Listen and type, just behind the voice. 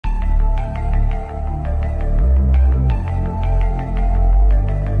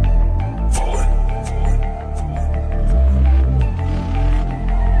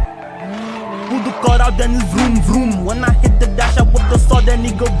out, then it's vroom vroom. When I hit the dash, I whip the saw, then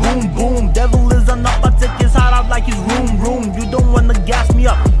it go boom boom. Devil is enough, I take his heart out like his room. You don't wanna gas me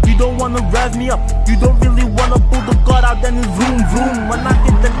up, you don't wanna rev me up, you don't really wanna pull the cut out, then it's vroom vroom. When I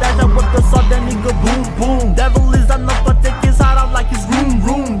hit the dash, I whip the saw, then it go boom boom. Devil is enough, I take his heart out like his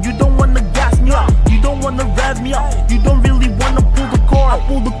room. You don't wanna gas me up, you don't wanna rev me up, you don't really wanna pull the cord. I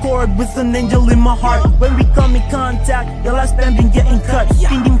pull the cord with an angel in my heart. When we come in contact, your lifespan been getting cut.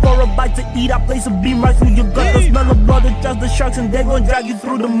 Fiending for a bite to eat, I place a beam right through your gut. The smell of blood attracts the sharks and they gon' drag you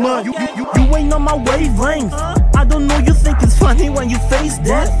through the mud. You ain't on my wavelength. I don't know, you think it's funny when you face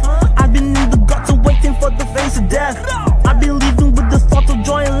death. I've been in the gutter waiting for the face of death. I've been leaving with the thought of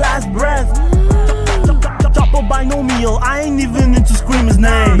joy and last breath. Chopper binomial, I ain't even into screamers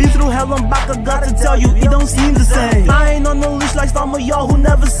name. Been through hell and back, I gotta tell you, it don't seem the same. I ain't on the leash like some of y'all who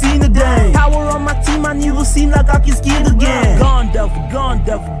never seen a day. Power on my team, I never seem like I can ski it again. Gone devil, gone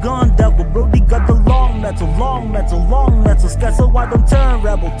devil, gone devil. Brody got the long metal, long metal, long metal. Scared so I don't turn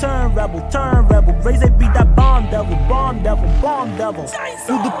rebel, turn rebel, turn rebel. Raise they beat that bomb devil, bomb devil, bomb devil.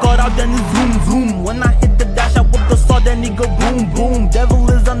 Pull the cut out, then it's vroom vroom. When I hit the dash, I whip the saw, then it go boom boom. Devil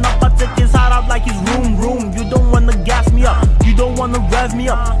is enough, I take his heart out like his room. You don't wanna gas me up, you don't wanna rev me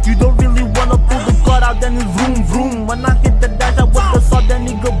up, you don't really wanna pull the cut out, then it's vroom vroom. When I hit the dash, I whip the saw, then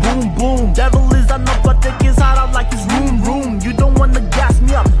it go boom boom. Devil is enough, I take his heart out like his room. You don't wanna gas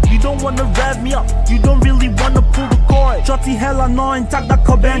me up, you don't wanna rev me up, you don't really wanna pull the cord. Shorty hella annoying, tag that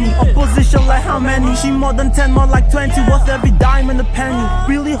Kobeni. Opposition like how many? She more than 10, more like 20. Worth every dime and a penny.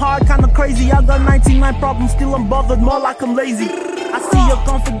 Really hard, kinda crazy. I got 99 problems, still unbothered, more like I'm lazy. I see your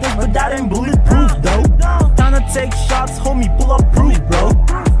confidence, but that ain't bulletproof though. Tryna take shots, homie, pull up proof, bro.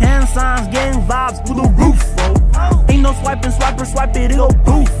 Hand signs, gang vibes, through the roof, bro. Ain't no swiping, swiper, swipe it, it'll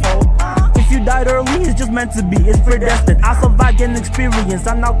poof, bro. If you died early, it's just meant to be, it's predestined. I survived and experienced,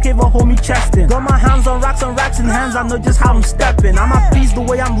 I now cave a homie chestin'. Got my hands on racks in hands, I know just how I'm stepping. I'm at peace the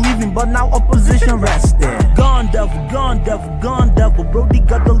way I'm leaving, but now opposition resting. Gone devil, gone devil, gone devil. Brody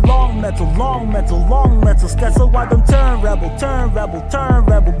got the long metal, long metal, long metal. Scared so I don't turn rebel, turn rebel, turn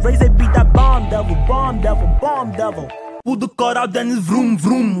rebel. Raise they beat that bomb devil, bomb devil, bomb devil. Pull the cut out, then it's vroom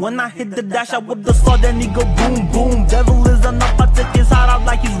vroom. When I hit the dash, I whip the saw, then it go boom boom. Devil is enough, I take his heart out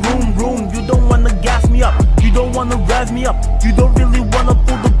like his room. You don't wanna gas me up, you don't wanna rev me up, you don't really wanna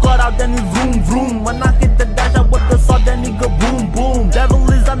pull the cut out, then it's vroom vroom. When I hit the dash, I whip the saw, then it go boom boom. Devil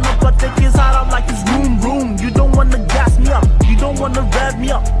is enough, I take his heart out like his room. You don't wanna gas me up, you don't wanna rev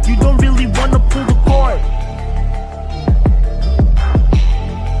me up, you don't really wanna pull the cord.